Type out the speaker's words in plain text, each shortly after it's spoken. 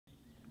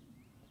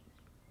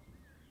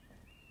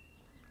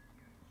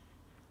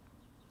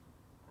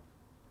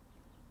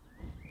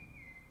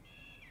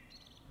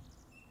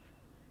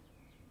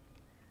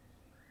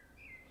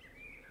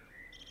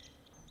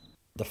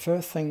The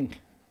first thing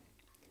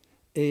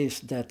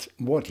is that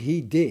what he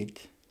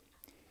did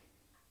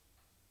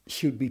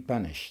should be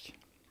punished.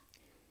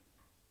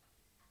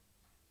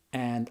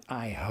 And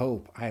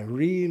I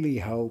really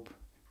hope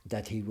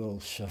that he will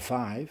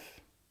survive,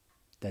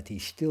 that he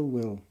still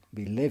will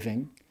be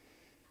living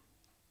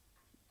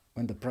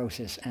when the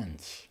process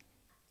ends.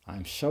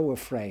 I'm so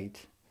afraid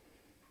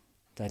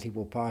that he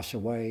will pass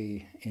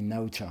away in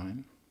no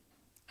time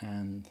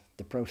and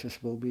the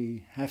process will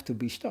have to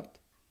be stopped.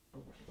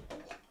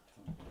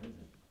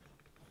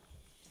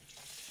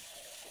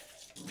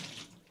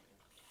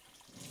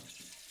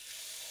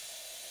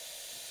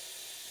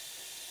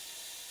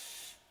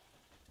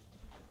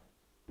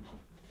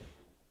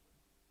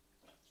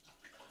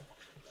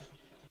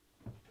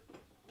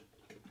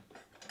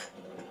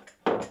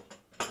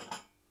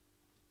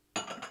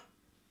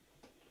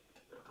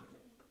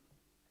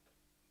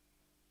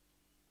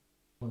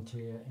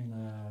 Volunteer in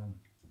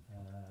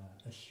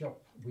a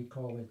shop, we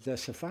call it the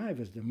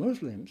survivors, the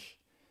Muslims,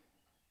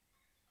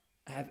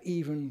 have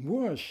even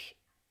worse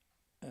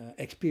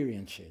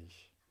experiences.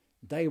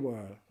 They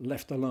were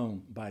left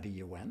alone by the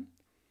UN.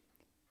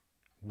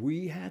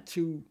 We had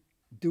to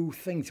do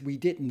things we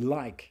didn't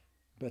like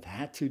but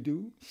had to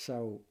do,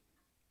 so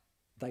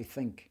they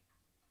think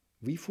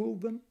we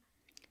fooled them.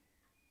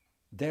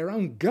 Their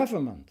own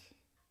government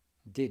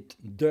did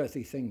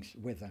dirty things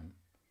with them.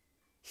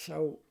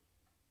 So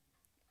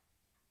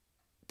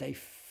they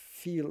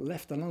feel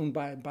left alone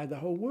by the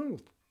whole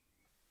world.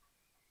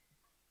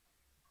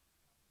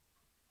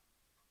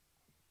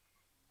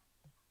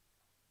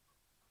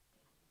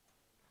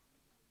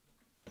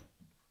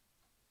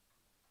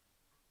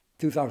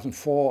 In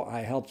 2004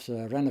 I helped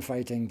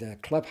renovating the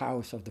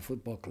clubhouse of the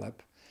football club,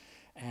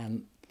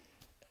 and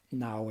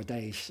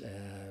nowadays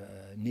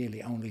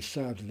nearly only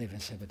Serbs live in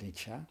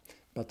Srebrenica,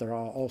 but there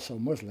are also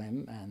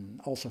Muslim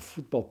and also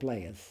football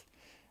players.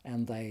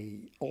 And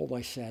they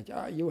always said,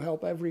 you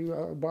help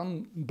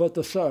everyone but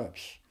the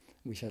Serbs.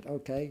 We said,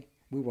 okay,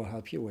 we will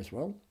help you as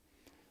well,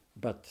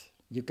 but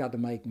you got to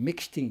make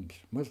mixed teams,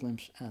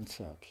 Muslims and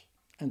Serbs.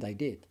 And they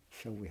did,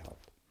 so we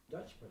helped.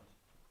 Dutch, but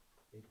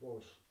it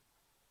was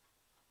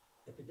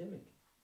epidemic.